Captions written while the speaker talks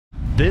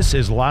This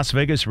is Las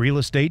Vegas Real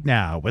Estate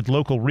Now with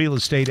local real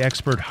estate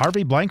expert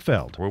Harvey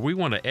Blankfeld. Where we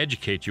want to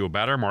educate you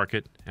about our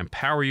market,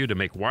 empower you to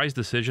make wise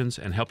decisions,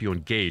 and help you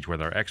engage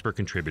with our expert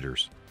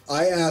contributors.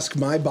 I ask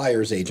my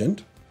buyer's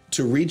agent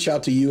to reach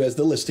out to you as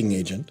the listing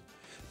agent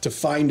to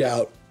find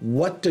out,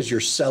 what does your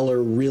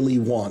seller really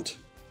want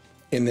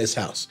in this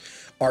house?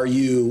 Are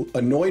you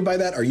annoyed by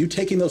that? Are you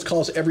taking those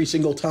calls every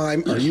single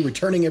time? Are you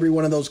returning every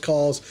one of those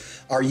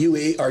calls? Are you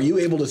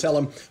able to tell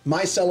them,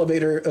 my seller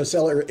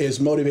is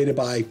motivated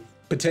by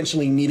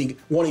potentially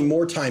wanting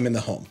more time in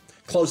the home,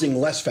 closing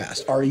less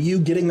fast? Are you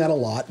getting that a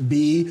lot?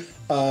 B,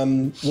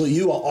 will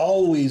you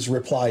always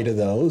reply to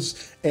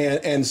those?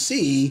 And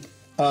C,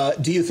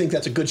 do you think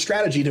that's a good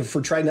strategy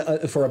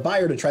for a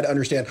buyer to try to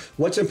understand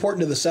what's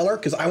important to the seller?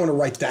 Because I want to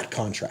write that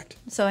contract.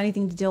 So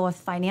anything to deal with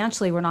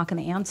financially, we're not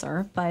going to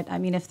answer. But I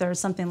mean, if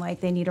there's something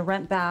like they need a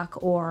rent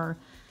back or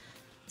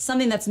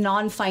something that's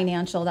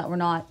non-financial that we're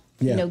not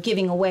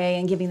giving away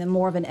and giving them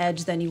more of an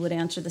edge, then you would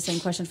answer the same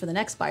question for the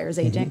next buyer's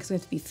agent, because we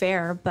have to be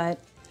fair. But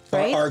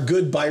right? Are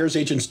good buyer's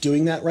agents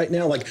doing that right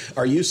now? Like,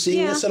 are you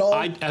seeing this at all?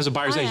 As a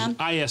buyer's agent,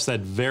 I ask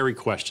that very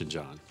question,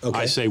 John. Okay.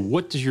 I say,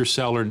 what does your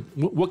seller,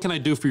 what can I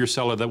do for your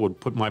seller that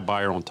would put my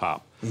buyer on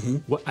top?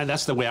 And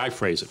that's the way I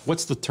phrase it.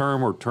 What's the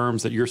term or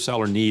terms that your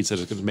seller needs that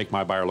is going to make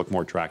my buyer look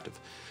more attractive?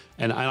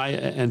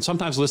 And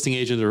sometimes listing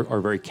agents are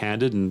very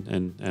candid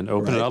and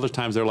open, and other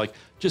times they're like,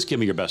 just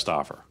give me your best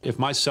offer. If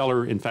my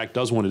seller, in fact,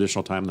 does want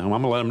additional time in the home,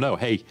 I'm going to let them know,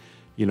 hey,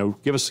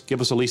 give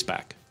us a lease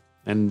back.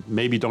 And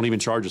maybe don't even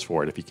charge us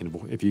for it if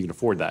you can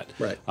afford that.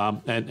 Right.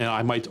 And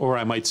I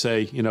might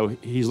say,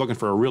 he's looking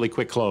for a really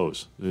quick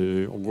close,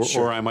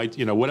 or I might,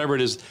 whatever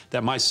it is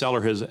that my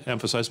seller has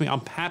emphasized to me,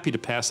 I'm happy to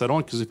pass that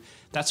on, because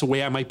that's a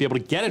way I might be able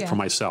to get it from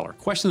my seller.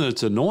 Question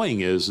that's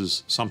annoying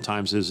is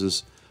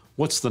sometimes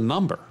what's the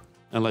number?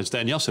 And as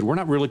Danielle said, we're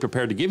not really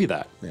prepared to give you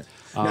that. Yeah.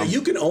 Now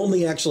you can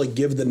only actually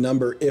give the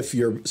number if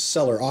your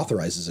seller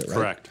authorizes it, right?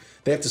 Correct.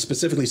 They have to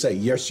specifically say,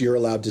 yes, you're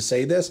allowed to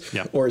say this,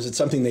 Yep. or is it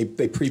something they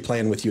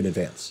pre-plan with you in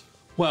advance?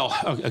 Well,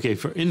 okay,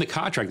 in the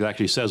contract, it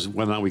actually says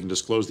whether or not we can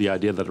disclose the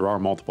idea that there are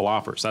multiple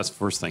offers. That's the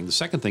first thing. The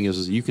second thing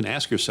is you can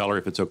ask your seller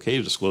if it's okay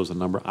to disclose the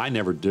number. I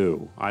never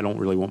do. I don't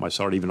really want my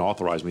seller to even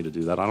authorize me to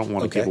do that. I don't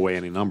want to give away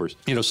any numbers.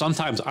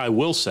 Sometimes I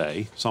will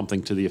say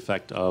something to the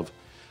effect of,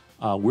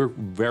 we're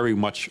very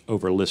much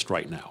over list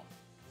right now.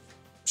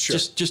 Sure.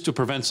 Just to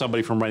prevent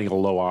somebody from writing a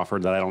low offer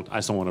that I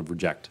just don't want to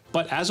reject.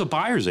 But as a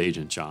buyer's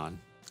agent, John,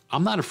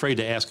 I'm not afraid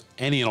to ask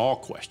any and all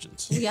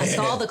questions. You ask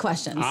all the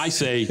questions. I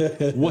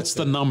say, what's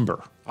the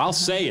number? I'll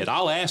say it.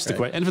 I'll ask the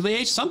question. And for the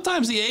agent,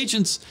 sometimes the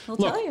agents,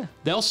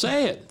 they'll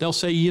say it. They'll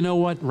say, you know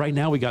what? Right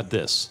now we got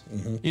this.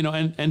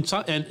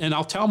 And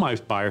I'll tell my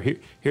buyer,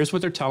 here's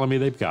what they're telling me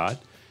they've got.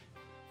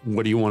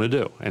 What do you want to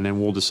do? And then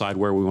we'll decide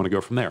where we want to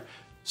go from there.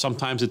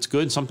 Sometimes it's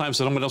good. Sometimes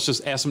someone else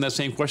just asks them that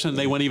same question and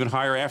they went even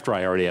higher after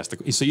I already asked the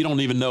question. So you don't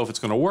even know if it's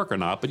going to work or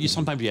not, but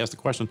sometimes you ask the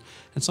question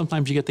and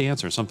sometimes you get the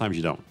answer and sometimes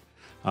you don't.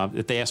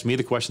 If they ask me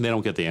the question, they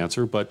don't get the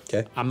answer, but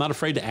I'm not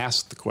afraid to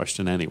ask the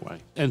question anyway.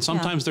 And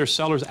sometimes their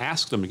sellers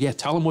ask them,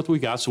 tell them what we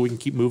got so we can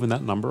keep moving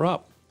that number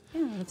up.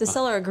 Yeah, if the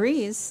seller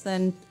agrees,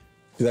 then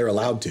they're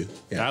allowed to.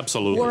 Yeah.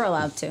 Absolutely. We're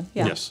allowed to.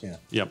 Yeah. Yes. Yeah.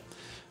 Yep.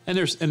 And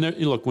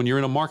look, when you're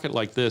in a market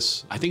like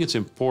this, I think it's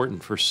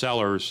important for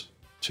sellers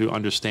to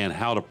understand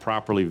how to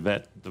properly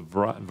vet the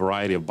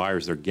variety of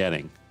buyers they're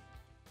getting.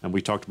 And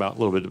we talked a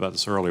little bit about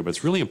this earlier, but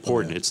it's really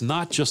important. It's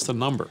not just the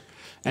number.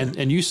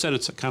 And you said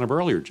it kind of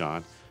earlier,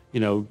 John.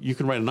 You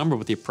can write a number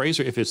with the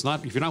appraiser. If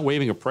you're not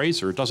waiving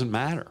appraiser, it doesn't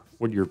matter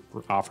what your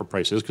offer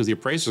price is, because the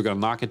appraiser is going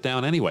to knock it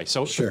down anyway.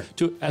 So,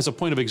 as a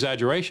point of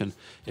exaggeration,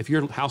 if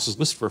your house is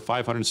listed for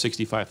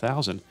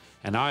 $565,000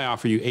 and I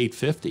offer you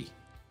 $850,000,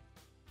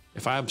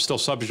 if I'm still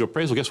subject to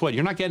appraisal, guess what?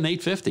 You're not getting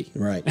 $850,000.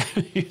 Right.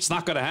 It's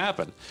not going to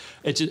happen.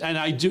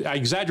 I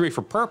exaggerate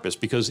for purpose,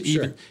 because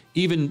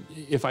even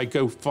if I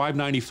go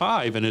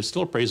 $595,000 and it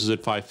still appraises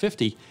at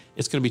 $550,000,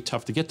 it's going to be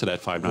tough to get to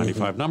that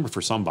 $595,000 number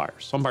for some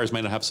buyers. Some buyers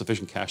may not have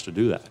sufficient cash to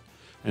do that.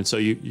 And so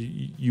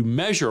you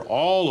measure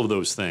all of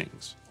those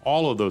things,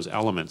 all of those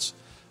elements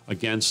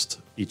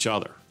against each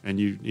other. And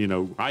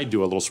I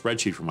do a little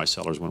spreadsheet for my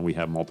sellers when we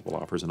have multiple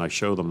offers, and I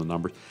show them the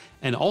numbers.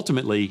 And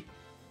ultimately,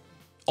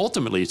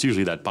 it's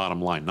usually that bottom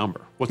line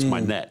number. What's my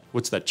net?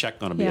 What's that check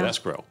going to be at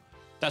escrow?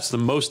 That's the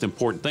most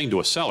important thing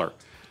to a seller.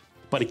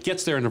 But it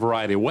gets there in a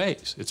variety of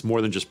ways. It's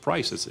more than just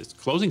price. It's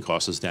closing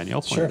costs, as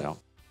Danielle pointed out.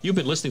 You've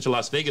been listening to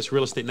Las Vegas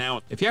Real Estate Now.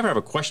 If you ever have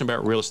a question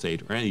about real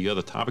estate or any of the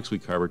other topics we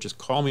cover, just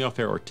call me off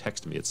air or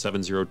text me at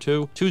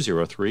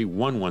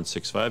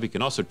 702-203-1165. You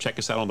can also check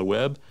us out on the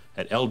web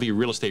at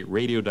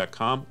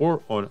lvrealestateradio.com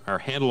or on our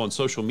handle on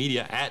social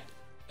media at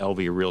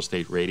LV Real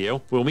Estate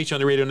Radio. We'll meet you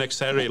on the radio next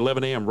Saturday at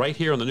 11 a.m. right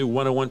here on the new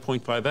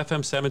 101.5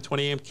 FM,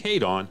 720 a.m.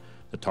 KDWN,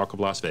 the Talk of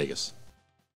Las Vegas.